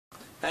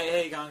Hey, how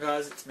you going,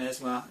 guys? It's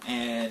Mezmarr,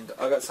 and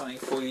I got something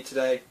for you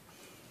today.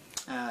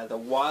 The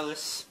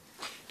wireless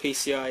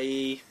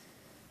PCI-e,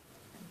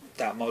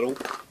 that model.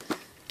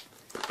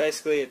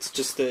 Basically, it's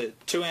just the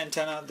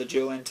the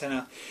dual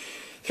antenna,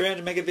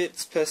 300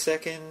 megabits per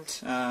second,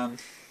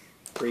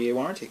 3-year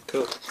warranty.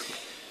 Cool.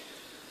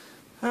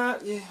 Yeah, I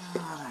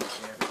don't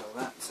care about all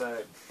that.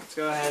 So let's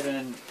go ahead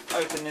and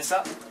open this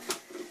up.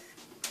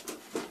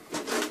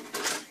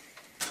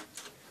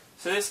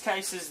 So this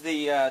case is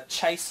the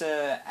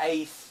Chaser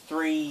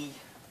A31,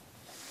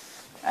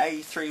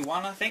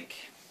 I think.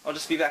 I'll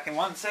just be back in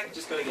 1 sec.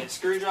 Just got to get a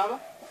screwdriver.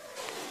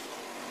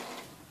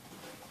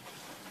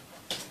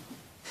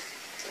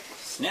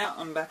 So now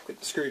I'm back with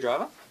the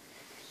screwdriver,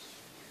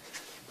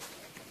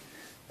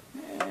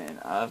 and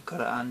I've got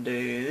to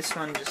undo this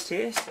one just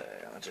here. So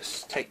I'll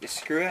just take this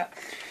screw out.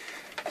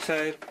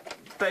 So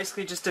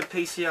basically just a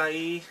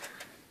PCIe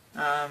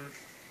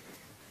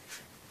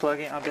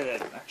plug-in. I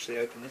better actually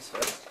open this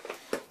first.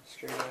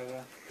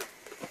 Screwdriver.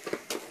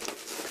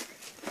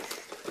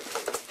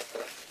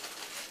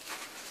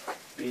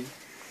 Right.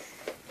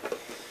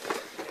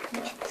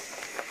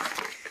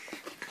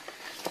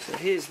 So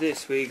here's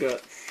this. We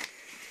got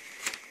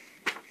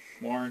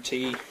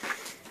warranty.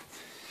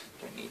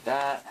 Don't need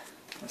that.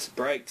 That's the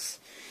brakes.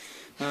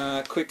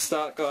 Quick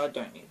start guide.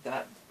 Don't need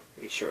that.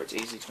 Pretty sure it's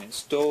easy to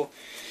install.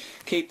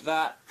 Keep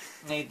that.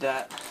 Need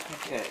that.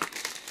 Okay.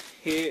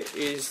 Here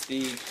is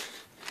the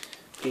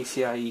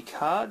PCIe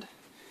card.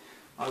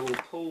 I will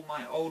pull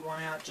my old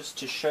one out just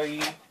to show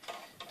you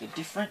the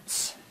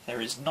difference.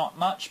 There is not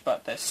much,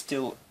 but there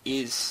still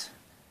is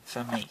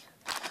for me.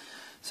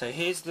 So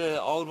here's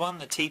the old one,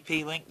 the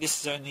TP-Link.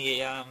 This is only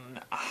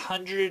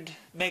 100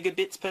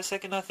 megabits per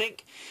second, I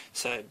think.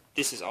 So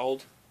this is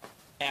old.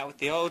 Out with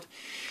the old,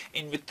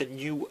 in with the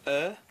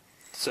newer.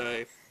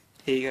 So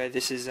here you go.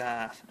 This is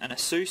an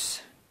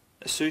Asus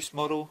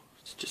model.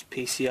 It's just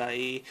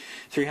PCIe,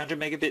 300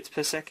 megabits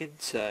per second.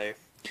 So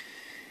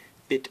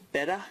bit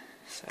better.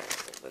 So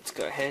let's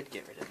go ahead,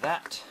 get rid of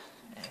that,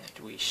 and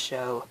we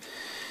shall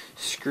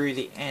screw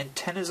the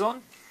antennas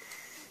on,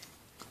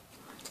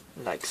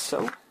 like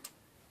so.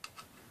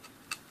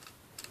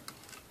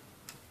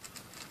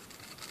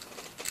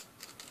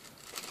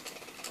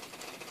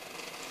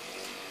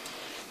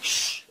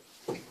 Shh.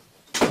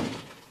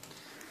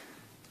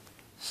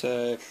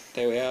 So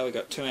there we are, we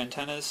got two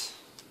antennas.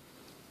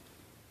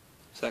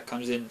 So that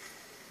comes in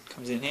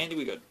handy.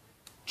 We got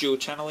dual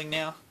channeling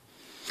now.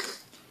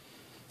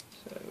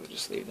 So we'll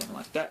just leave them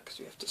like that because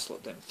we have to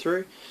slot them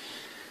through.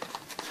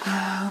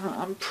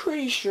 I'm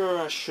pretty sure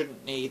I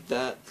shouldn't need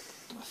that.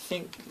 I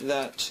think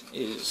that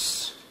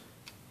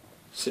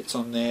sits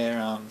on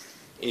there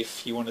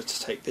if you wanted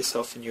to take this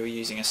off and you were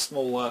using a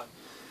smaller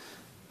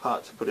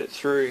part to put it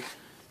through,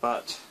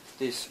 but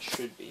this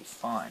should be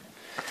fine.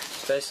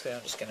 So basically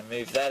I'm just going to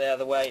move that out of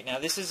the way. Now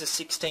this is a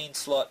 16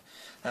 slot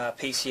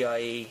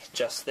PCIe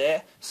just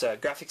there, so a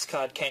graphics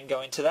card can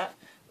go into that,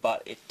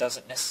 but it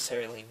doesn't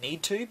necessarily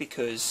need to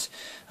because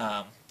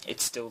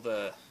it's still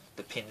the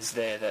pins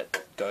there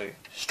that go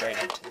straight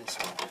into this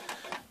one.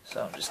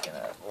 So I'm just going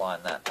to line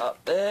that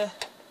up there,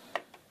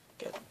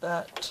 get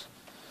that,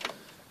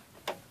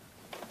 and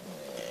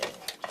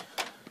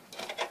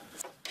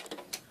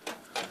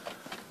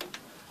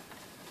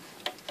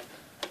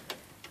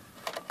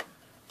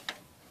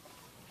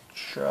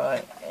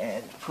try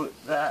and put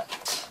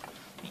that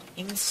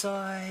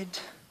inside,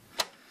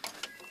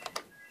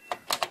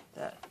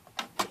 that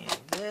in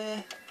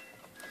there.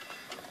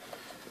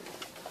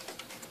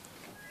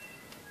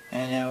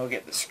 And now we'll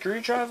get the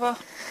screwdriver.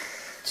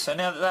 So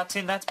now that that's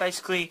in, that's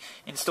basically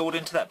installed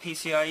into that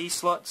PCIe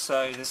slot,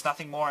 so there's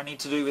nothing more I need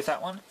to do with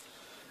that one.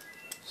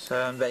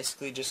 So I'm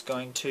basically just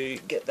going to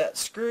get that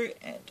screw,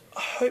 and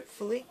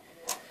hopefully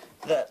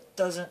that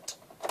doesn't,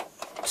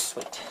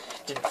 sweet,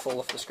 didn't fall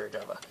off the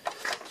screwdriver.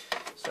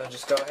 So I'll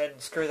just go ahead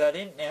and screw that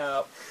in.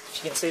 Now,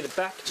 if you can see the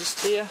back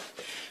just here,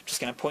 I'm just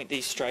going to point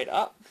these straight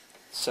up.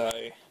 So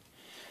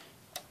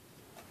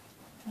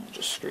I'll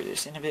just screw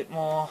this in a bit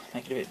more,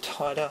 make it a bit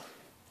tighter.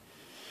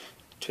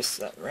 Twist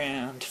that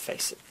round,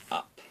 face it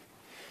up.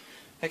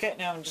 Okay,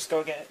 now I'm just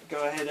going to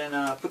go ahead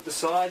and put the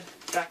side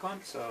back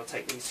on. So I'll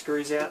take these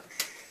screws out.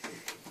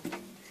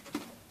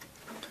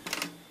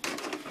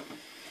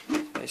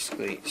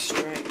 Basically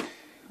straight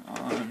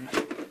on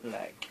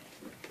like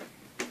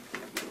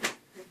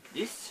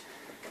this.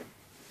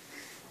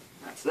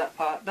 That's that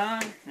part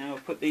done. Now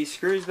we'll put these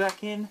screws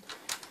back in.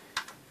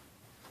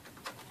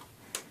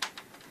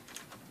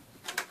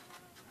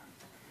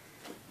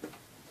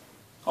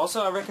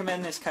 Also, I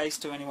recommend this case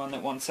to anyone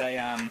that wants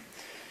a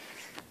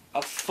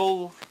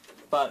full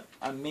but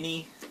a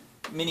mini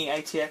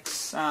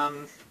ATX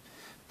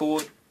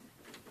board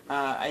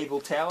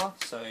able tower.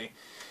 So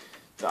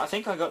I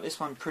think I got this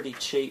one pretty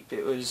cheap.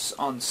 It was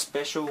on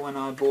special when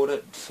I bought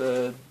it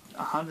for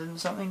 100 and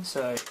something.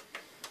 So let's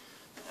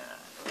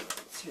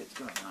see what's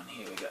going on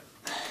here. We got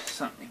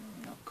something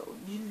not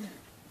going in.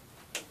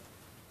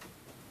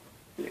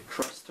 Bit of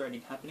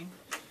cross-threading happening.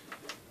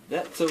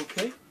 That's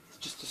okay. It's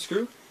just a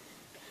screw.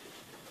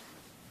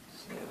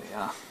 So there we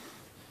are.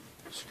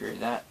 screw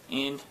that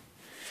in,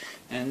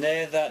 and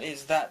there, that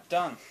is that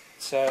done.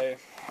 So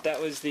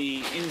that was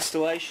the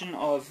installation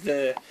of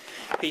the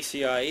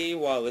PCI-e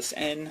Wireless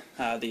N,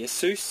 the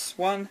Asus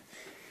one.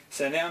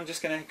 So now I'm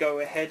just going to go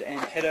ahead and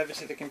head over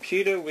to the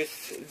computer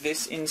with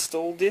this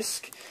install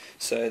disk.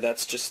 So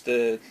that's just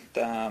the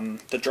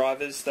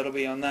drivers that'll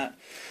be on that.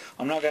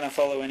 I'm not going to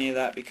follow any of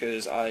that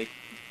because I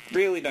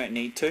really don't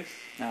need to,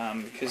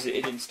 because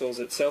it installs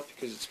itself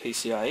because it's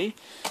PCI-e.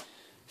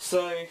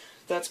 So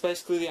that's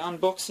basically the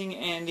unboxing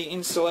and the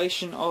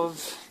installation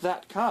of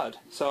that card.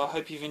 So I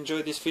hope you've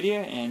enjoyed this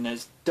video, and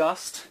there's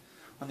dust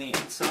on the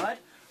inside.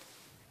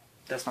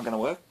 That's not going to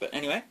work, but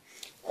anyway.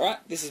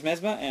 Alright, this is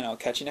Mezmarr, and I'll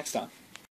catch you next time.